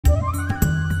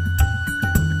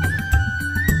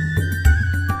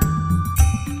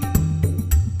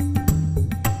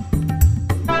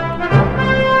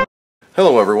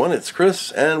Hello everyone, it's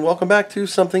Chris, and welcome back to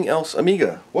Something Else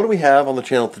Amiga. What do we have on the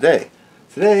channel today?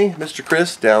 Today, Mr.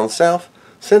 Chris, down south,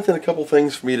 sent in a couple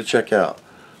things for me to check out.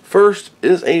 First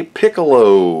is a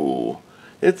Piccolo.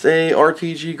 It's a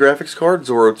RTG graphics card,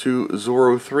 Zorro 2,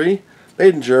 Zorro 3,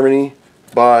 made in Germany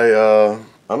by,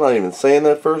 I'm not even saying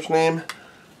that first name.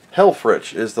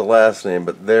 Helfrich is the last name,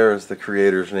 but there is the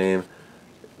creator's name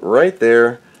right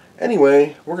there.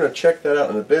 Anyway, we're going to check that out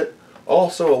in a bit.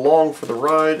 Also along for the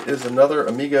ride is another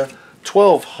Amiga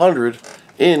 1200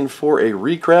 in for a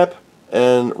recrap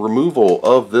and removal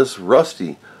of this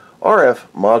rusty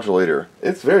RF modulator.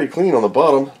 It's very clean on the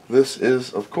bottom. This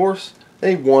is, of course,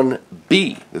 a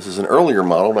 1B. This is an earlier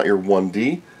model, not your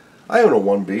 1D. I own a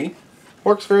 1B.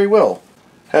 Works very well.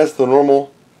 Has the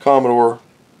normal Commodore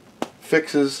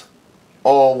fixes.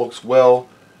 All looks well.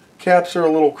 Caps are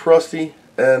a little crusty,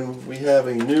 and we have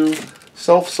a new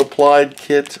self-supplied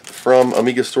kit from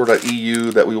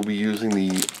amigastore.eu that we will be using,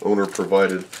 the owner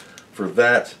provided for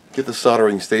that. Get the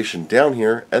soldering station down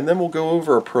here, and then we'll go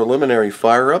over a preliminary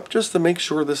fire-up just to make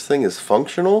sure this thing is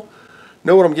functional.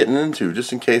 Know what I'm getting into,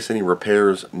 just in case any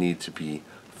repairs need to be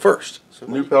first. So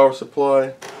new power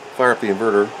supply, fire up the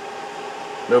inverter.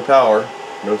 No power,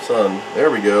 no sun. There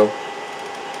we go.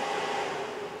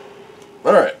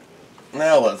 Alright,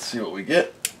 now let's see what we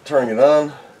get. Turning it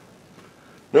on.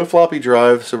 No floppy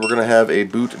drive, so we're going to have a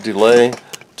boot delay.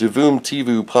 Devoom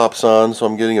TV pops on, so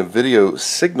I'm getting a video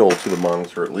signal to the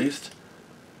monitor at least.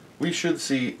 We should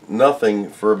see nothing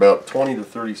for about 20 to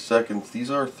 30 seconds. These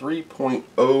are 3.0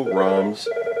 ROMs,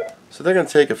 so they're going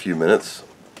to take a few minutes.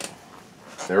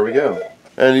 There we go.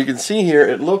 And you can see here,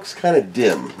 it looks kind of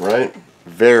dim, right?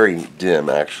 Very dim,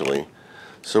 actually.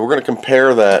 So we're going to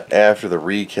compare that after the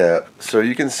recap. So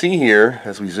you can see here,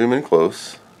 as we zoom in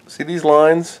close, see these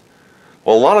lines?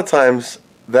 Well, a lot of times,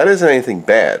 that isn't anything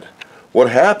bad.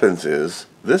 What happens is,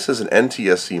 this is an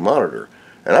NTSC monitor.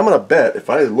 And I'm going to bet, if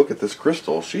I look at this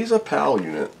crystal, she's a PAL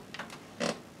unit.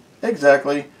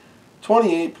 Exactly.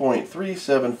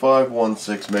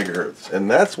 28.37516 megahertz. And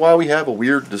that's why we have a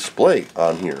weird display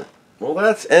on here. Well,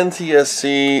 that's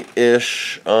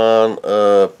NTSC-ish on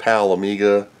a PAL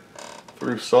Amiga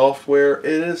through software. It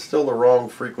is still the wrong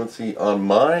frequency on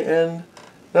my end.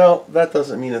 Now, that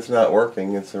doesn't mean it's not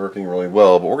working. It's working really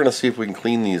well, but we're going to see if we can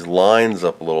clean these lines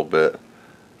up a little bit.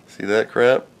 See that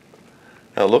crap?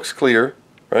 Now, it looks clear,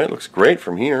 right? It looks great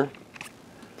from here.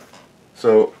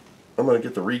 So, I'm going to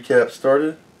get the recap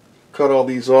started. Cut all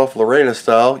these off Lorena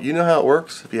style. You know how it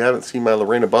works. If you haven't seen my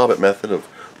Lorena Bobbitt method of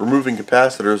removing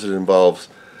capacitors, it involves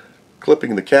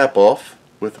clipping the cap off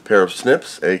with a pair of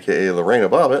snips, aka Lorena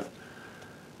Bobbitt,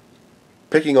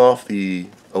 picking off the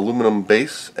aluminum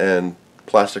base and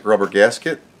plastic rubber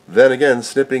gasket, then again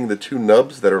snipping the two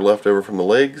nubs that are left over from the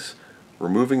legs,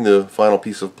 removing the final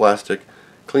piece of plastic,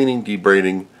 cleaning,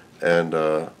 debraiding, and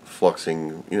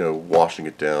fluxing, washing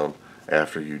it down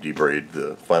after you debraid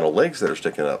the final legs that are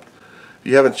sticking up. If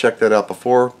you haven't checked that out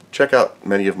before, check out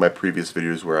many of my previous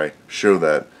videos where I show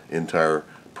that entire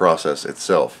process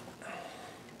itself.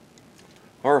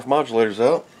 RF modulator's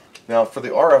out. Now for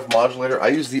the RF modulator, I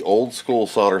use the old school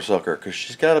solder sucker because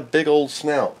she's got a big old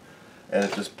snout. And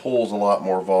it just pulls a lot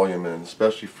more volume in,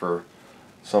 especially for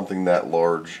something that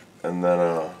large. And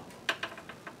then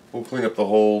we'll clean up the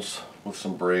holes with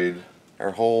some braid.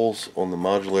 Our holes on the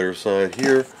modulator side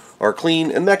here are clean,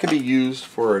 and that can be used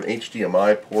for an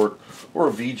HDMI port or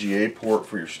a VGA port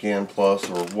for your Scan Plus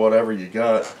or whatever you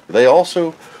got. They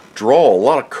also draw a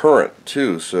lot of current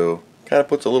too, so kind of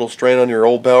puts a little strain on your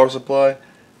old power supply.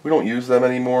 We don't use them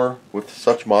anymore with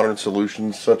such modern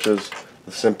solutions such as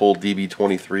the simple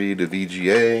DB23 to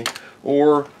VGA,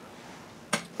 or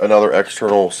another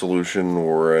external solution,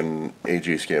 or an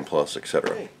AJ Scan Plus, etc.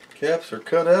 Okay. Caps are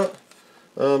cut out.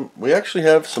 We actually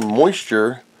have some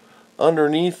moisture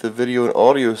underneath the video and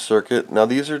audio circuit. Now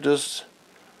these are just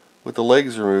with the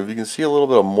legs removed. You can see a little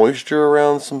bit of moisture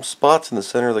around some spots in the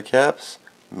center of the caps,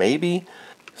 maybe.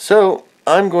 So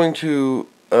I'm going to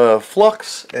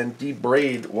flux and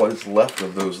debraid what is left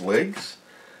of those legs,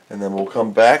 and then we'll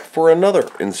come back for another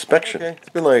inspection. Okay. It's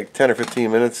been like 10 or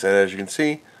 15 minutes, and as you can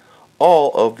see,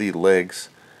 all of the legs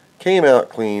came out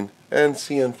clean. And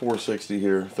CN460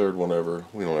 here, third one ever.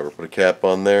 We don't ever put a cap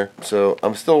on there. So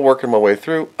I'm still working my way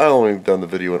through. I only done the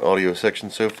video and audio section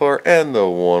so far, and the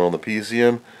one on the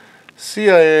PCM.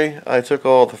 CIA, I took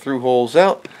all the through holes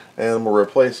out, and we'll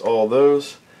replace all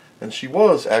those. And she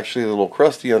was actually a little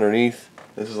crusty underneath.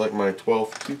 This is like my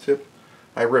 12th Q-tip.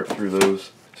 I ripped through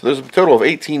those. So there's a total of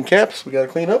 18 caps we got to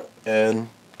clean up and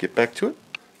get back to it.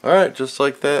 Alright, just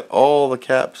like that, all the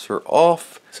caps are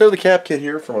off. So the cap kit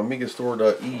here from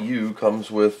amigastore.eu comes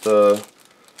with,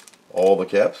 all the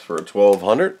caps for a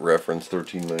 1200, reference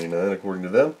 1399 according to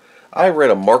them. I read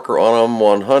a marker on them,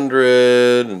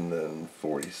 100, and then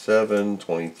 47,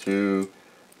 22,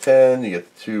 10. You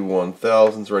get the two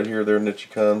 1000s right here. They're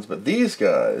Nichicons, but these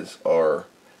guys are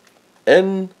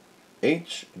NHG,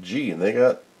 and they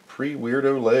got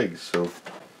pre-weirdo legs, so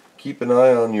keep an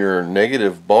eye on your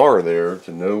negative bar there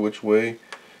to know which way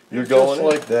you're going. Just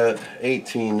like that,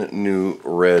 18 new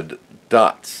red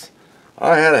dots.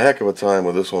 I had a heck of a time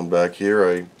with this one back here.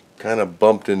 I kind of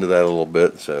bumped into that a little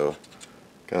bit, so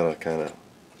gotta kind of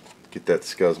get that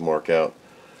scuzz mark out.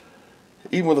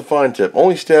 Even with a fine tip,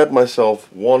 only stabbed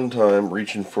myself one time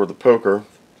reaching for the poker.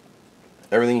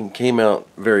 Everything came out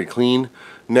very clean.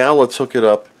 Now let's hook it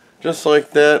up just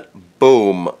like that.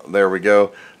 Boom, there we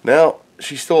go. Now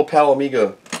she's still a Pal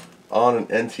Amiga on an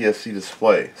NTSC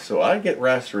display, so I get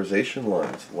rasterization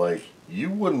lines like you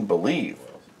wouldn't believe.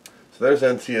 So there's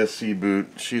NTSC boot.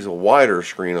 She's a wider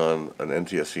screen on an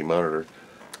NTSC monitor.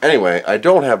 Anyway, I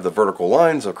don't have the vertical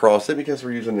lines across it because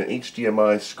we're using an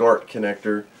HDMI SCART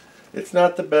connector. It's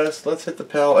not the best. Let's hit the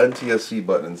PAL NTSC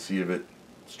button and see if it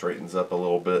straightens up a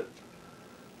little bit.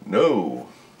 No.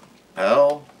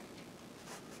 PAL.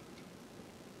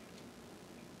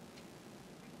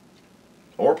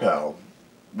 Or PAL.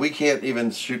 We can't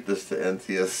even shoot this to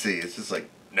NTSC. It's just like,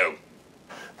 no.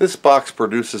 This box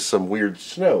produces some weird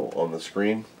snow on the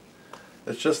screen.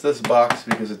 It's just this box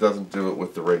because it doesn't do it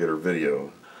with the regular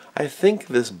video. I think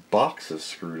this box is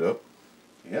screwed up.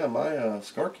 Yeah, my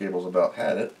SCART cable's about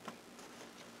had it.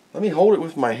 Let me hold it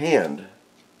with my hand.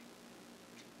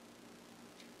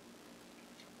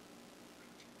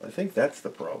 I think that's the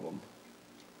problem.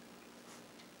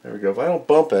 There we go. If I don't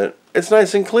bump it, it's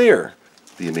nice and clear.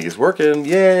 The Amiga's working.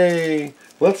 Yay!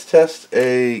 Let's test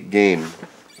a game.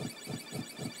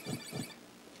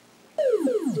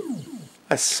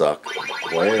 I suck.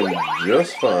 Playing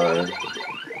just fine.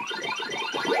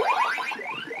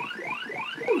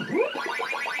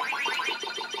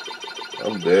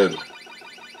 I'm dead.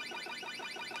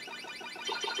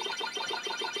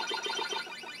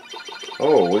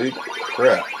 Holy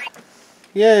crap.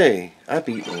 Yay! I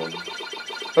beat one.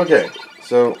 Okay,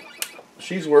 so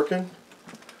she's working.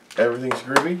 Everything's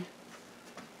groovy.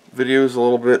 Video's a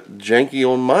little bit janky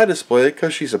on my display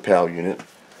because she's a PAL unit.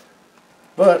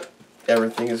 But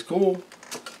everything is cool.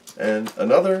 And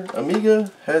another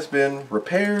Amiga has been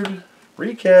repaired,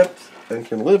 recapped, and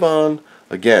can live on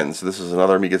again. So this is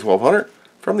another Amiga 1200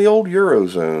 from the old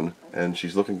Eurozone. And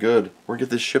she's looking good. We're going to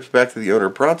get this shipped back to the owner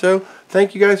pronto.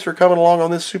 Thank you guys for coming along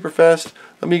on this super fast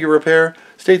Amiga repair.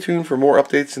 Stay tuned for more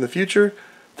updates in the future.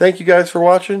 Thank you guys for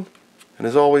watching. And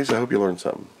as always, I hope you learned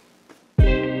something.